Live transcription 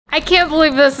I can't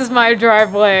believe this is my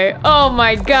driveway. Oh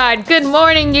my God. Good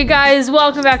morning, you guys.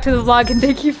 Welcome back to the vlog and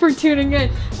thank you for tuning in.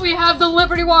 We have the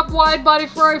Liberty Walk Widebody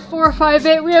Ferrari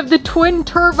 458. We have the twin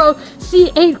turbo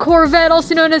C8 Corvette,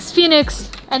 also known as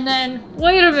Phoenix. And then,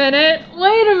 wait a minute.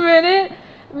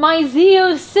 My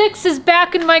Z06 is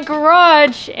back in my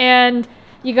garage and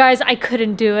you guys, I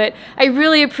couldn't do it. I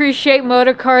really appreciate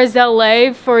Motorcars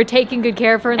LA for taking good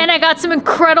care of her. And I got some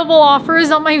incredible offers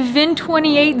on my VIN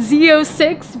 28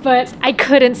 Z06, but I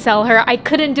couldn't sell her. I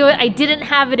couldn't do it. I didn't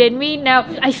have it in me. Now,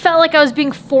 I felt like I was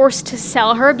being forced to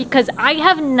sell her because I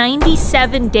have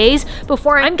 97 days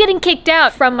before I'm getting kicked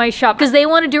out from my shop because they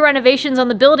want to do renovations on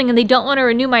the building and they don't want to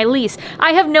renew my lease.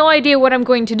 I have no idea what I'm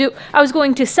going to do. I was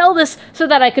going to sell this so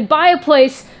that I could buy a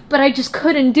place, but I just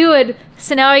couldn't do it.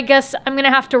 So now I guess I'm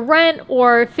gonna have to rent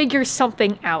or figure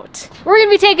something out. We're gonna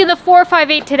be taking the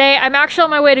 458 today. I'm actually on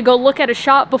my way to go look at a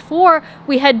shop before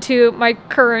we head to my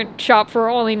current shop for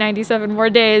only 97 more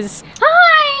days.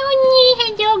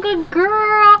 Hi, hello, good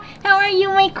girl. How are you,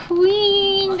 my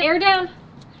queen? Air down.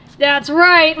 That's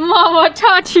right, Mama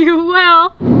taught you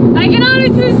well. I can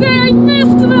honestly say I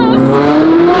missed this.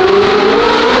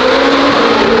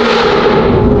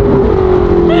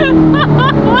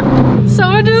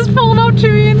 Someone just pulled up to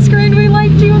me and screamed, "We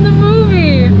liked you in the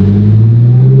movie."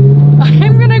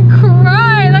 I'm gonna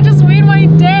cry. That just made my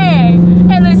day.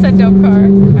 And they said, "Dope car."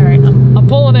 All right, I'm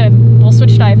pulling in. We'll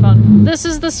switch to iPhone. This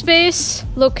is the space.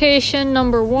 Location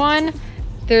number 1.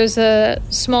 There's a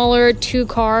smaller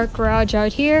 2-car garage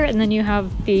out here, and then you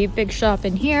have the big shop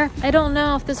in here. I don't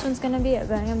know if this one's gonna be it,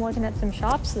 but I am looking at some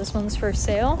shops. This one's for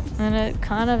sale, and it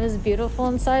kind of is beautiful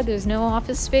inside. There's no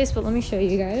office space, but let me show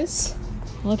you guys.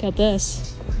 Look at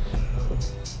this.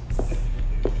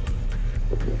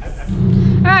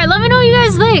 Alright, let me know what you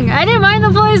guys think. I didn't mind the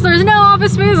place. There's no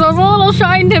office space. I was a little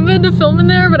shy and timid to film in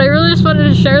there, but I really just wanted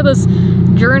to share this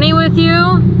journey with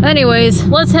you. Anyways,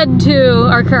 let's head to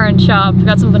our current shop.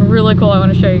 Got something really cool I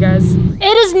want to show you guys. It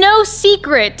is no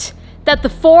secret that the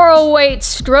 408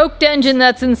 stroked engine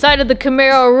that's inside of the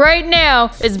Camaro right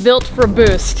now is built for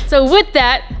boost. So with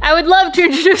that, I would love to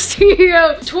introduce to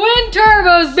you twin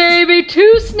turbos, baby,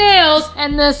 2 snails,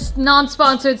 and this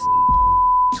non-sponsored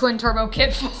twin turbo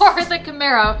kit for the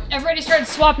Camaro. I've already started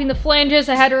swapping the flanges.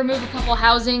 I had to remove a couple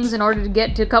housings in order to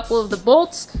get to a couple of the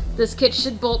bolts. This kit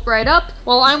should bolt right up.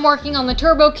 While I'm working on the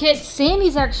turbo kit,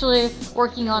 Sandy's actually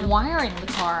working on wiring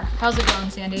the car. How's it going,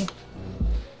 Sandy?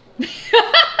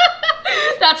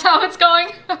 That's how it's going.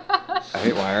 I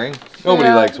hate wiring. Nobody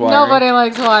likes wiring. Nobody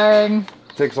likes wiring.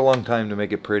 It takes a long time to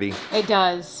make it pretty. It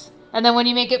does. And then when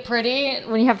you make it pretty,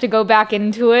 when you have to go back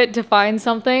into it to find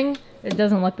something, it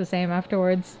doesn't look the same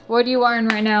afterwards. What are you wiring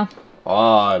right now?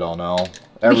 Oh, I don't know.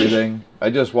 Everything. I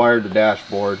just wired the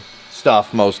dashboard.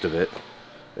 Stuff, most of it.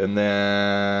 And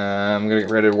then I'm going to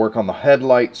get ready to work on the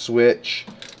headlight switch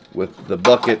with the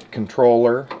bucket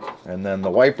controller. And then the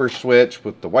wiper switch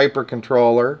with the wiper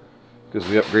controller. Because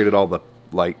we upgraded all the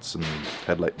lights and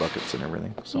headlight buckets and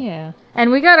everything. So. Yeah. And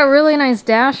we got a really nice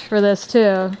dash for this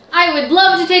too. I would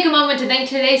love to take a moment to thank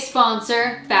today's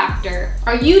sponsor, Factor.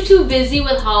 Are you too busy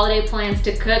with holiday plans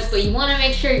to cook, but you want to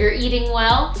make sure you're eating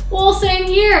well? Well, same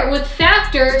here. With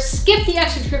Factor, skip the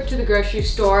extra trip to the grocery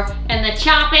store and the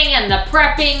chopping and the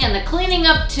prepping and the cleaning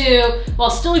up too, while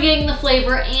still getting the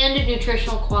flavor and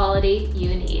nutritional quality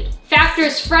you need.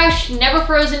 Factor's fresh, never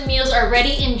frozen meals are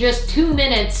ready in just 2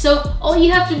 minutes, so all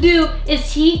you have to do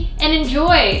is heat and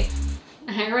enjoy.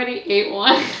 I already ate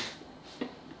one.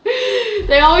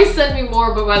 They always send me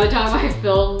more, but by the time I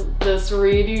film this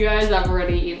read, you guys, I've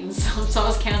already eaten some, so I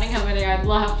was counting how many I'd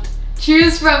left.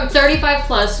 Choose from 35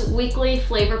 plus weekly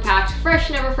flavor-packed, fresh,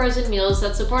 never frozen meals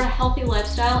that support a healthy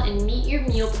lifestyle and meet your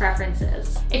meal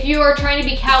preferences. If you are trying to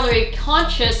be calorie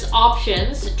conscious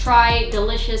options, try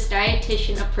delicious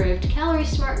dietitian-approved calorie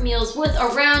smart meals with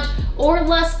around or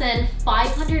less than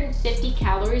 550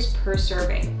 calories per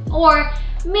serving. Or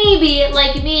maybe,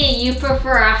 like me, you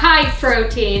prefer a high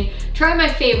protein. Try my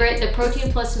favorite, the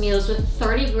Protein Plus meals with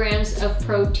 30 grams of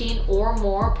protein or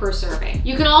more per serving.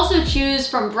 You can also choose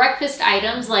from breakfast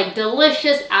items like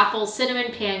delicious apple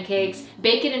cinnamon pancakes,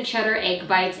 bacon and cheddar egg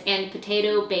bites, and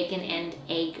potato, bacon, and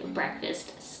egg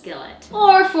breakfast skillet.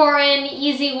 Or for an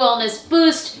easy wellness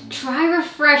boost, try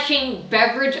refreshing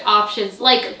beverage options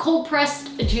like cold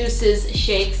pressed juices,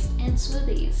 shakes, and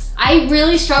smoothies. I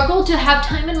really struggle to have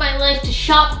time in my life to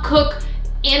shop, cook,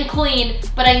 and clean,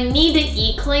 but I need to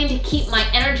eat clean to keep my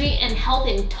energy and health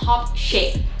in top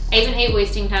shape. I even hate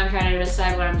wasting time trying to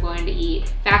decide what I'm going to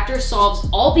eat. Factor solves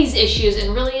all these issues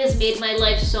and really has made my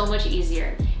life so much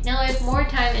easier. Now I have more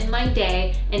time in my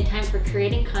day and time for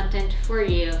creating content for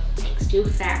you, thanks to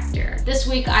Factor. This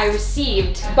week I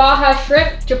received Baja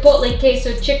Shrimp, Chipotle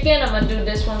Queso Chicken, I'm gonna do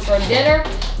this one for dinner,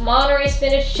 Monterey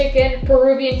Spinach Chicken,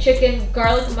 Peruvian Chicken,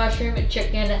 Garlic Mushroom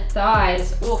Chicken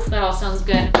Thighs. Oof, that all sounds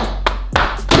good.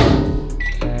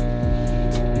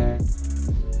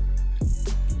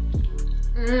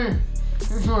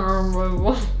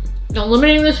 Now,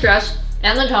 limiting the stress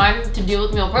and the time to deal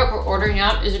with meal prep or ordering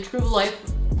out is a true life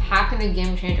hack and a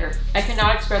game changer. I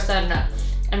cannot express that enough.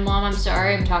 And Mom, I'm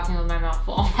sorry, I'm talking with my mouth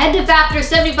full. Head to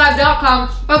factor75.com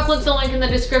or click the link in the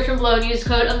description below and use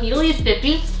code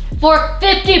Amelia50 for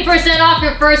 50% off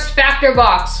your first Factor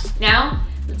box. Now,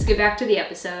 let's get back to the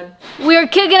episode. We're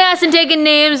kicking ass and taking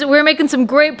names. We're making some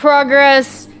great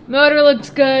progress. Motor looks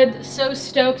good. So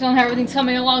stoked on how everything's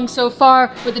coming along so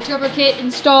far. With the turbo kit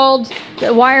installed,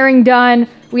 the wiring done,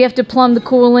 we have to plumb the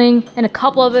cooling and a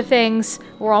couple other things.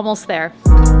 We're almost there.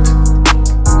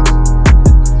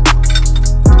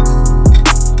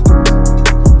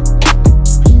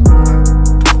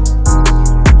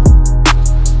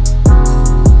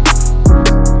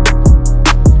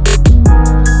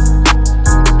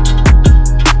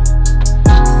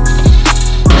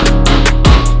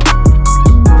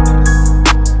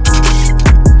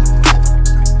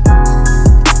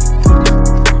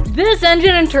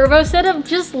 Engine and turbo setup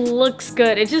just looks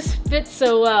good. It just fits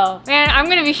so well. Man, I'm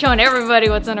gonna be showing everybody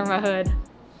what's under my hood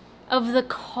of the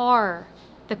car.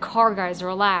 The car, guys,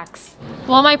 relax.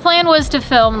 Well, my plan was to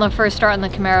film the first start on the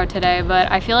Camaro today,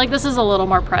 but I feel like this is a little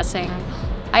more pressing.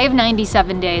 I have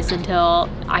 97 days until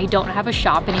I don't have a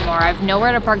shop anymore. I have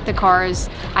nowhere to park the cars.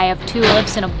 I have 2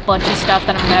 lifts and a bunch of stuff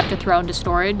that I'm gonna have to throw into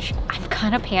storage. I'm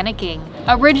kind of panicking.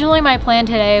 Originally, my plan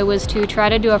today was to try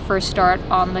to do a first start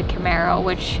on the Camaro,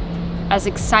 which, as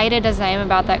excited as I am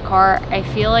about that car, I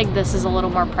feel like this is a little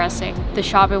more pressing. The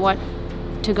shop I went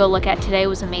to go look at today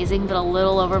was amazing, but a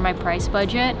little over my price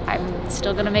budget. I'm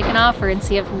still gonna make an offer and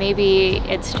see if maybe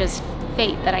it's just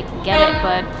fate that I can get it,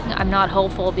 but I'm not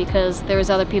hopeful because there's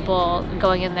other people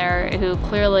going in there who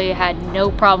clearly had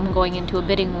no problem going into a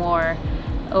bidding war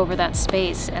over that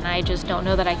space, and I just don't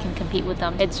know that I can compete with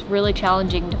them. It's really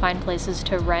challenging to find places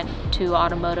to rent to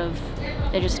automotive.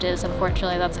 It just is.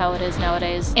 Unfortunately, that's how it is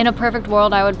nowadays. In a perfect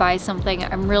world, I would buy something.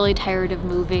 I'm really tired of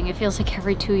moving. It feels like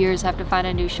every 2 years I have to find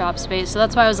a new shop space. So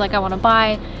that's why I was like, I want to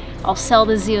buy, I'll sell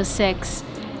the Z06.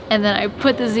 And then I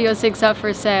put the Z06 up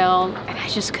for sale and I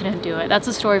just couldn't do it. That's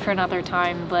a story for another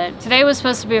time, but today was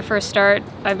supposed to be a first start.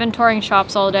 I've been touring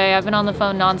shops all day. I've been on the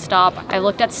phone nonstop. I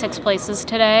looked at 6 places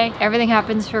today. Everything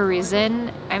happens for a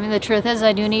reason. I mean, the truth is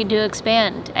I do need to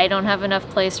expand. I don't have enough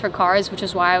place for cars, which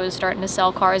is why I was starting to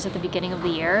sell cars at the beginning of the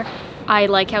year. I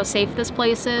like how safe this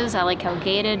place is. I like how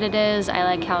gated it is. I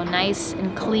like how nice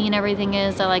and clean everything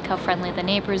is. I like how friendly the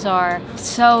neighbors are.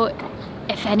 So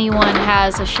if anyone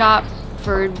has a shop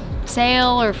for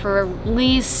sale or for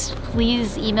lease,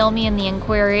 please email me in the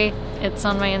inquiry. It's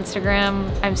on my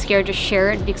Instagram. I'm scared to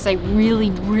share it because I really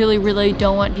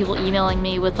don't want people emailing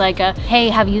me with like a, hey,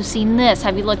 have you seen this?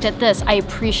 Have you looked at this? I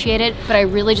appreciate it, but I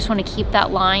really just want to keep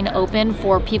that line open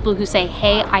for people who say,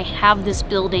 hey, I have this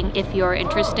building if you're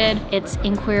interested. It's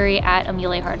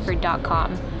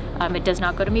inquiry@ameliahartford.com. It does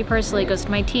not go to me personally, it goes to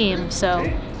my team. So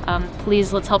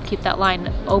please, let's help keep that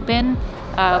line open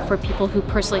for people who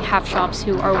personally have shops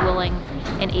who are willing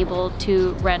and able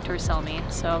to rent or sell me.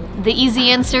 So the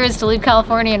easy answer is to leave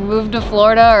California and move to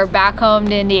Florida or back home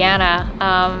to Indiana.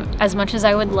 As much as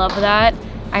I would love that,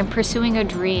 I'm pursuing a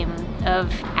dream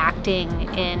of acting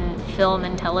in film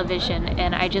and television,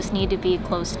 and I just need to be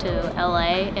close to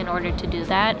LA in order to do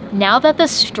that. Now that the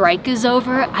strike is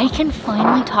over, I can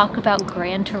finally talk about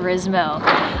Gran Turismo.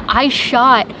 I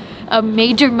shot a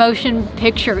major motion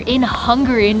picture in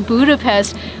Hungary, in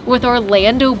Budapest, with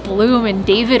Orlando Bloom and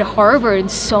David Harbour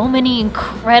and so many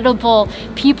incredible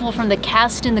people from the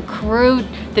cast and the crew,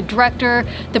 the director,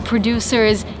 the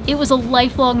producers. It was a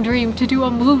lifelong dream to do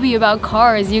a movie about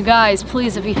cars. You guys,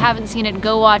 please, if you haven't seen it,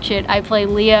 go watch it. I play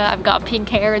Leah, I've got pink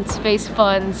hair and space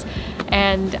puns,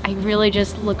 and I really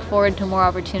just look forward to more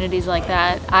opportunities like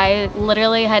that. I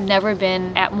literally had never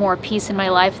been at more peace in my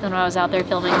life than when I was out there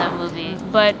filming that movie.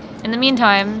 But in the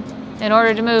meantime, in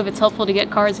order to move, it's helpful to get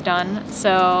cars done.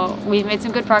 So we've made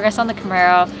some good progress on the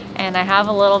Camaro, and I have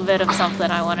a little bit of something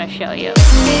I want to show you.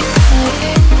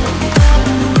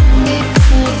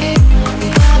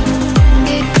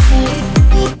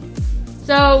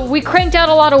 So we cranked out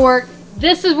a lot of work.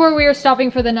 This is where we are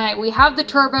stopping for the night. We have the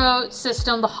turbo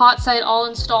system, the hot side all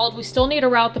installed. We still need to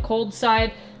route the cold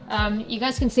side. You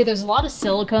guys can see there's a lot of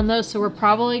silicone though, so we're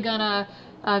probably gonna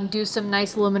do some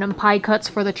nice aluminum pie cuts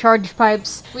for the charge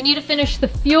pipes. We need to finish the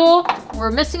fuel.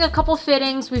 We're missing a couple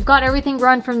fittings. We've got everything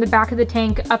run from the back of the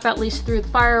tank up at least through the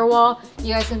firewall.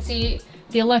 You guys can see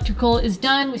the electrical is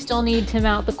done. We still need to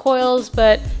mount the coils,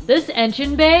 but this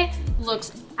engine bay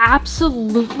looks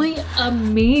absolutely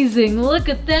amazing. Look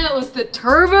at that with the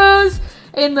turbos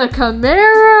and the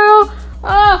Camaro.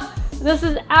 Oh, this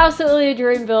is absolutely a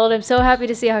dream build. I'm so happy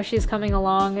to see how she's coming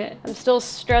along. I'm still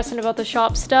stressing about the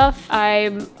shop stuff.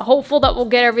 I'm hopeful that we'll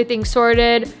get everything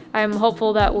sorted. I'm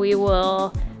hopeful that we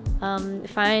will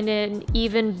find an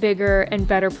even bigger and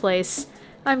better place.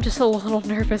 I'm just a little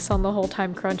nervous on the whole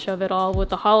time crunch of it all with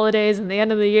the holidays and the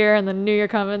end of the year and the new year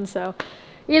coming, so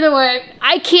either way,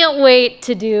 I can't wait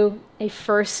to do a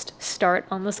first start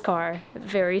on this car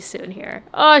very soon here.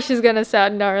 Oh, she's gonna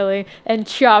sound gnarly and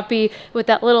choppy with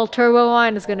that little turbo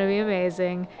on. It's gonna be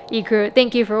amazing. Ecrew,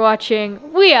 thank you for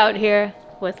watching. We out here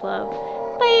with love.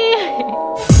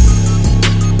 Bye!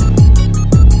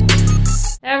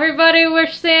 Everybody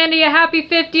wish Sandy a happy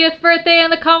 50th birthday in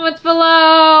the comments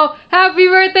below. Happy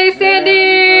birthday,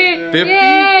 Sandy! 50?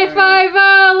 Yay,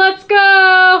 5-0, let's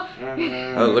go!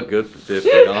 I look good for 50,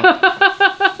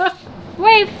 huh?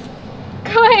 Wave!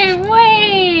 Go ahead,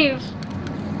 wave!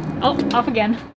 Oh, off again.